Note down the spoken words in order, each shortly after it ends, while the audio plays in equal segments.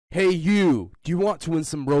Hey you, do you want to win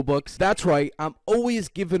some Robux? That's right, I'm always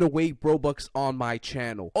giving away Robux on my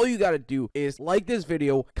channel. All you gotta do is like this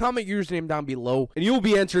video, comment your username down below, and you'll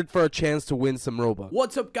be entered for a chance to win some Robux.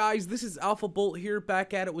 What's up guys, this is AlphaBolt here,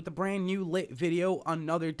 back at it with a brand new lit video.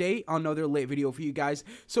 Another day, another lit video for you guys.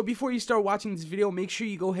 So before you start watching this video, make sure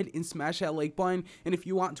you go ahead and smash that like button. And if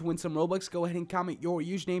you want to win some Robux, go ahead and comment your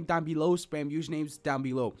username down below, spam usernames down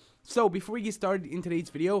below. So before we get started in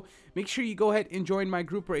today's video, make sure you go ahead and join my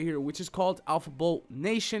group right here, which is called AlphaBolt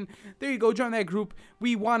Nation. There you go, join that group.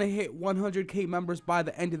 We want to hit 100k members by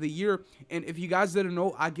the end of the year. And if you guys didn't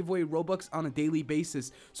know, I give away Robux on a daily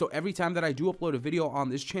basis. So every time that I do upload a video on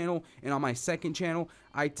this channel and on my second channel,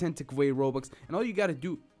 I tend to give away Robux. And all you got to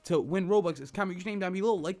do to win Robux is comment your name down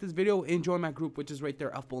below, like this video, and join my group, which is right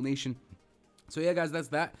there, AlphaBolt Nation. So yeah guys, that's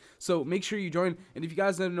that. So make sure you join, and if you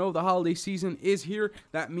guys didn't know, the holiday season is here.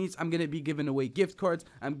 That means I'm gonna be giving away gift cards.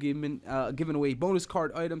 I'm giving away bonus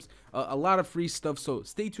card items, a lot of free stuff. So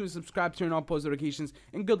stay tuned, subscribe, turn on post notifications,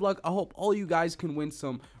 and good luck. I hope all you guys can win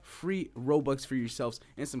some free Robux for yourselves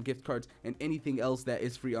and some gift cards and anything else that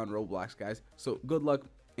is free on Roblox, guys. So good luck.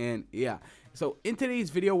 And yeah, so in today's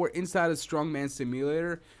video, we're inside a Strongman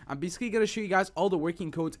simulator. I'm basically going to show you guys all the working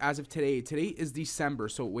codes as of today. Today is December.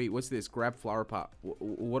 So wait, what's this? Grab flower pot.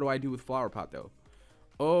 What do I do with flower pot though?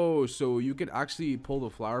 Oh, so you could actually pull the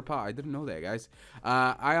flower pot. I didn't know that, guys.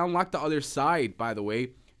 I unlocked the other side, by the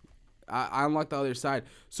way. I unlocked the other side.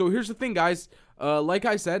 So here's the thing, guys. Like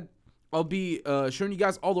I said, I'll be showing you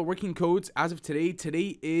guys all the working codes as of today.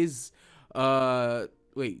 Today is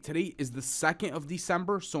today is the 2nd of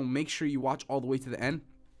December, so make sure you watch all the way to the end.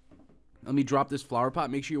 Let me drop this flower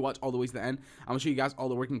pot. Make sure you watch all the way to the end. I'm gonna show you guys all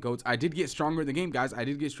the working codes. I did get stronger in the game, guys. I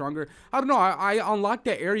did get stronger. I don't know. I unlocked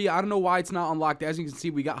that area. I don't know why it's not unlocked. As you can see,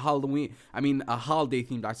 we got Halloween. I mean, holiday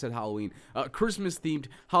themed. I said Halloween. Christmas themed,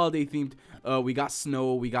 holiday themed. We got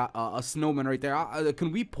snow. We got a snowman right there.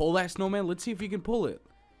 Can we pull that snowman? Let's see if we can pull it.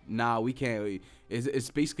 Nah, we can't.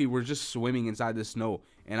 It's basically we're just swimming inside the snow,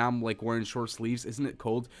 and I'm like wearing short sleeves. Isn't it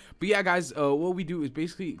cold? But yeah, guys, what we do is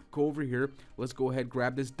basically go over here. Let's go ahead,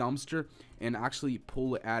 grab this dumpster, and actually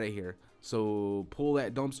pull it out of here. So pull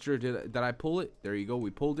that dumpster. Did I pull it? There you go. We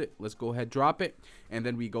pulled it. Let's go ahead, drop it, and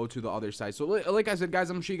then we go to the other side. So like I said, guys,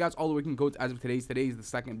 I'm gonna show you guys all the working codes as of today. Today is the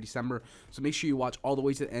 2nd of December, so make sure you watch all the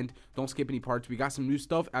way to the end. Don't skip any parts. We got some new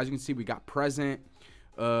stuff. As you can see, we got present.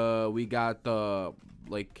 We got the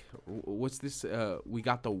what's this? We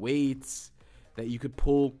got the weights that you could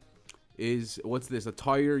pull. What's this? A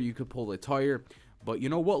tire. You could pull a tire. But you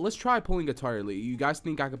know what? Let's try pulling a tire. You guys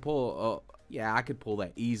think I could pull? Yeah, I could pull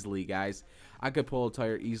that easily, guys. I could pull a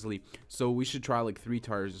tire easily. So we should try like 3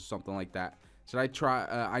 tires or something like that. Should I try?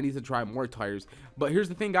 I need to try more tires. But here's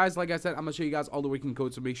the thing, guys. Like I said, I'm gonna show you guys all the working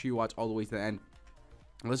codes. So make sure you watch all the way to the end.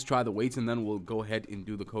 Let's try the weights, and then we'll go ahead and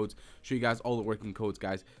do the codes. Show you guys all the working codes,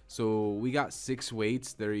 guys. So we got 6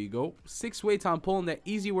 weights. There you go. 6 weights. I'm pulling that.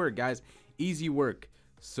 Easy work, guys. Easy work.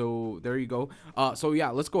 So there you go. So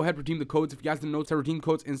yeah, let's go ahead and redeem the codes. If you guys didn't know to redeem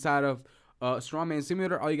codes inside of Strongman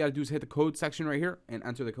Simulator, all you gotta do is hit the code section right here and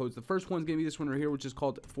enter the codes. The first one's gonna be this one right here, which is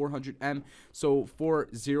called 400M. So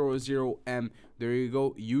 400M. There you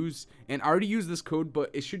go. Use, and I already used this code, but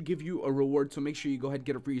it should give you a reward. So make sure you go ahead and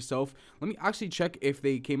get it for yourself. Let me actually check if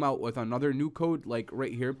they came out with another new code, like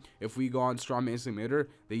right here. If we go on Strongman Simulator,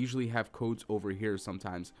 they usually have codes over here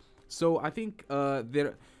sometimes. So I think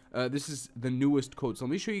this is the newest code. So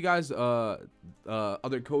let me show you guys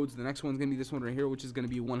other codes. The next one's gonna be this one right here, which is gonna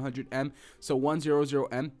be 100M. So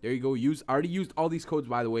 100M. There you go. I already used all these codes,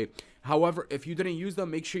 by the way. However, if you didn't use them,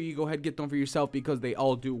 make sure you go ahead and get them for yourself, because they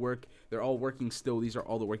all do work. They're all working still. These are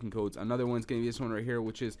all the working codes. Another one's gonna be this one right here,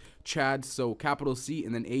 which is Chad. So capital C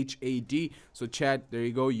and then HAD. So Chad. There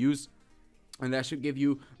you go. Use. And that should give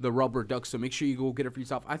you the rubber duck. So make sure you go get it for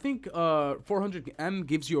yourself. I think 400M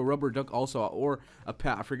gives you a rubber duck also, or a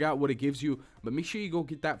pet. I forgot what it gives you, but make sure you go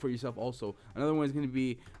get that for yourself also. Another one is going to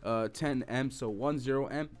be 10M. So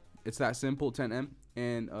 10M. It's that simple, 10M.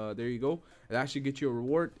 And there you go. That should get you a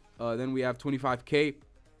reward. Then we have 25K.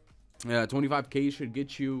 25K should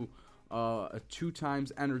get you a 2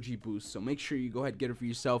 times energy boost. So make sure you go ahead and get it for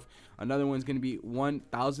yourself. Another one's going to be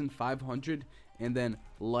 1,500. And then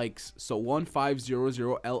likes. So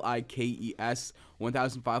 1500 likes,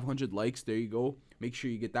 1,500 likes. There you go. Make sure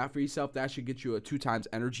you get that for yourself. That should get you a 2 times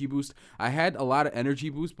energy boost. I had a lot of energy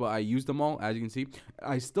boosts, but I used them all. As you can see,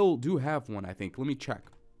 I still do have one, I think. Let me check.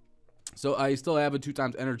 So I still have a 2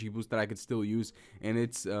 times energy boost that I could still use, and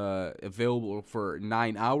it's available for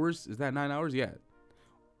 9 hours. Is that 9 hours? Yeah.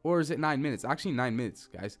 Or is it 9 minutes? Actually, 9 minutes,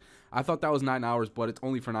 guys. I thought that was 9 hours, but it's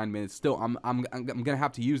only for 9 minutes. Still, I'm gonna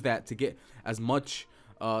have to use that to get as much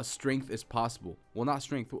strength is possible. Well, not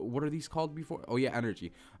strength. What are these called before? Oh yeah,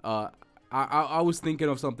 energy. I was thinking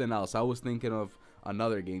of something else. I was thinking of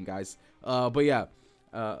another game, guys. But yeah,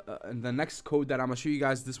 and the next code that I'm gonna show you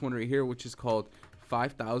guys, this one right here, which is called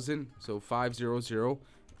 5,000. So 500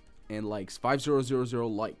 and likes,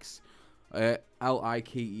 5000 likes.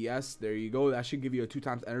 LIKES. There you go. That should give you a 2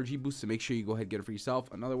 times energy boost. So make sure you go ahead and get it for yourself.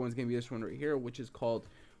 Another one's gonna be this one right here, which is called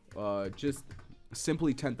just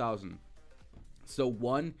simply 10,000. So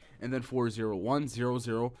 1 and then 40, 1 0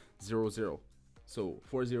 0 0 0. So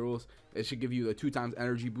 4 zeros. It should give you a 2 times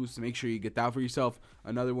energy boost. So make sure you get that for yourself.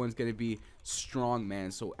 Another one's gonna be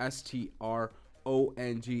Strongman. So STRONGMAN.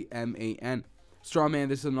 Strongman.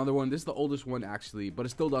 This is another one. This is the oldest one actually, but it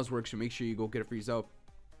still does work. So make sure you go get it for yourself.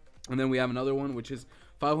 And then we have another one, which is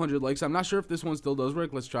 500 likes. I'm not sure if this one still does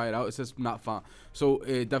work. Let's try it out. It says not found, so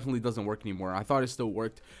it definitely doesn't work anymore. I thought it still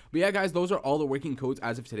worked. But yeah, guys, those are all the working codes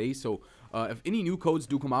as of today. So if any new codes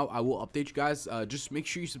do come out, I will update you guys. Just make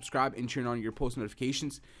sure you subscribe and turn on your post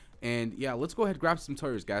notifications. And yeah, let's go ahead and grab some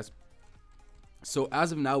tires, guys. So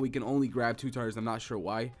as of now, we can only grab 2 tires. I'm not sure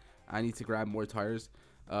why. I need to grab more tires.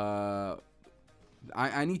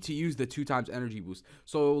 I need to use the 2 times energy boost.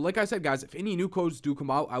 So like I said, guys, if any new codes do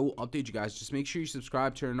come out, I will update you guys. Just make sure you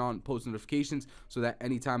subscribe, turn on post notifications, so that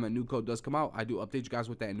anytime a new code does come out, I do update you guys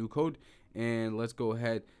with that new code. And let's go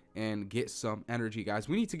ahead and get some energy, guys.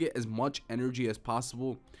 We need to get as much energy as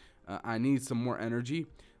possible. I need some more energy,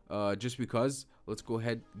 just because. Let's go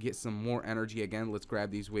ahead and get some more energy again. Let's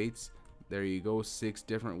grab these weights. There you go, 6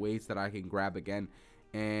 different weights that I can grab again.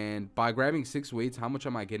 And by grabbing 6 weights, how much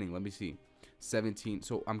am I getting? Let me see. 17.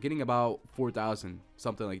 So I'm getting about 4,000,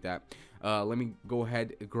 something like that. Let me go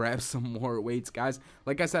ahead and grab some more weights, guys.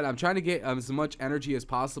 Like I said, I'm trying to get as much energy as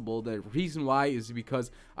possible. The reason why is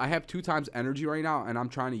because I have 2 times energy right now, and I'm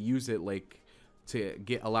trying to use it like to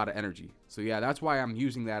get a lot of energy. So yeah, that's why I'm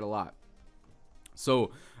using that a lot.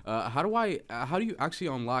 So how do you actually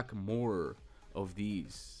unlock more of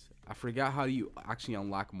these? I forgot how do you actually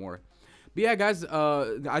unlock more. But yeah, guys,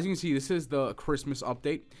 as you can see, this is the Christmas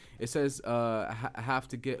update. It says have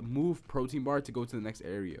to move protein bar to go to the next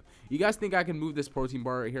area. You guys think I can move this protein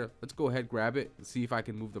bar right here? Let's go ahead, grab it, see if I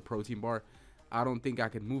can move the protein bar. I don't think I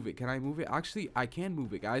can move it. Can I move it? Actually, I can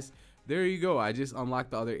move it, guys. There you go. I just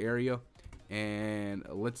unlocked the other area, and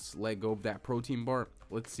let's let go of that protein bar.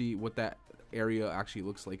 Let's see what that area actually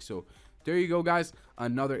looks like. So there you go, guys,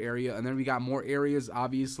 another area. And then we got more areas,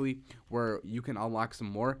 obviously, where you can unlock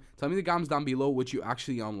some more. Tell me the comments down below what you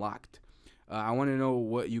actually unlocked. I want to know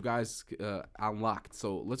what you guys unlocked.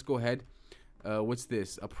 So let's go ahead. What's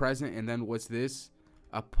this? A present. And then what's this?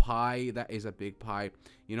 A pie. That is a big pie.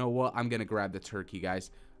 You know what? I'm gonna grab the turkey,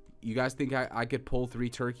 guys. You guys think I could pull 3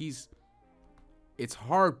 turkeys? It's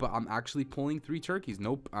hard, but I'm actually pulling 3 turkeys.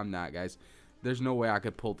 Nope, I'm not, guys. There's no way I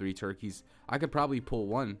could pull 3 turkeys. I could probably pull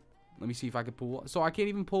 1. Let me see if I can pull 1. So I can't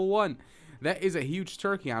even pull 1. That is a huge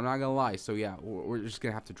turkey, I'm not gonna lie. So yeah, we're just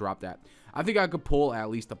gonna have to drop that. I think I could pull at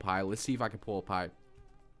least a pie. Let's see if I can pull a pie.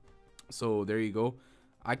 So there you go.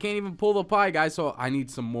 I can't even pull the pie, guys, so I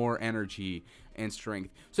need some more energy and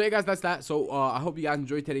strength. So yeah, guys, that's that. So I hope you guys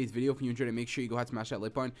enjoyed today's video. If you enjoyed it, make sure you go ahead and smash that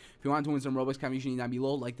like button. If you want to win some Robux, comment down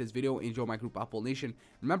below, like this video, and join my group AlphaBolt Nation.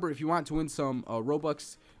 Remember, if you want to win some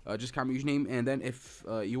Robux, just comment your name. And then if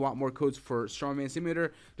you want more codes for Strongman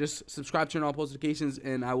Simulator, just subscribe, turn on post notifications,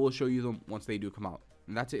 and I will show you them once they do come out.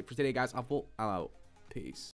 And that's it for today, guys. AlphaBolt, I'm out. Peace.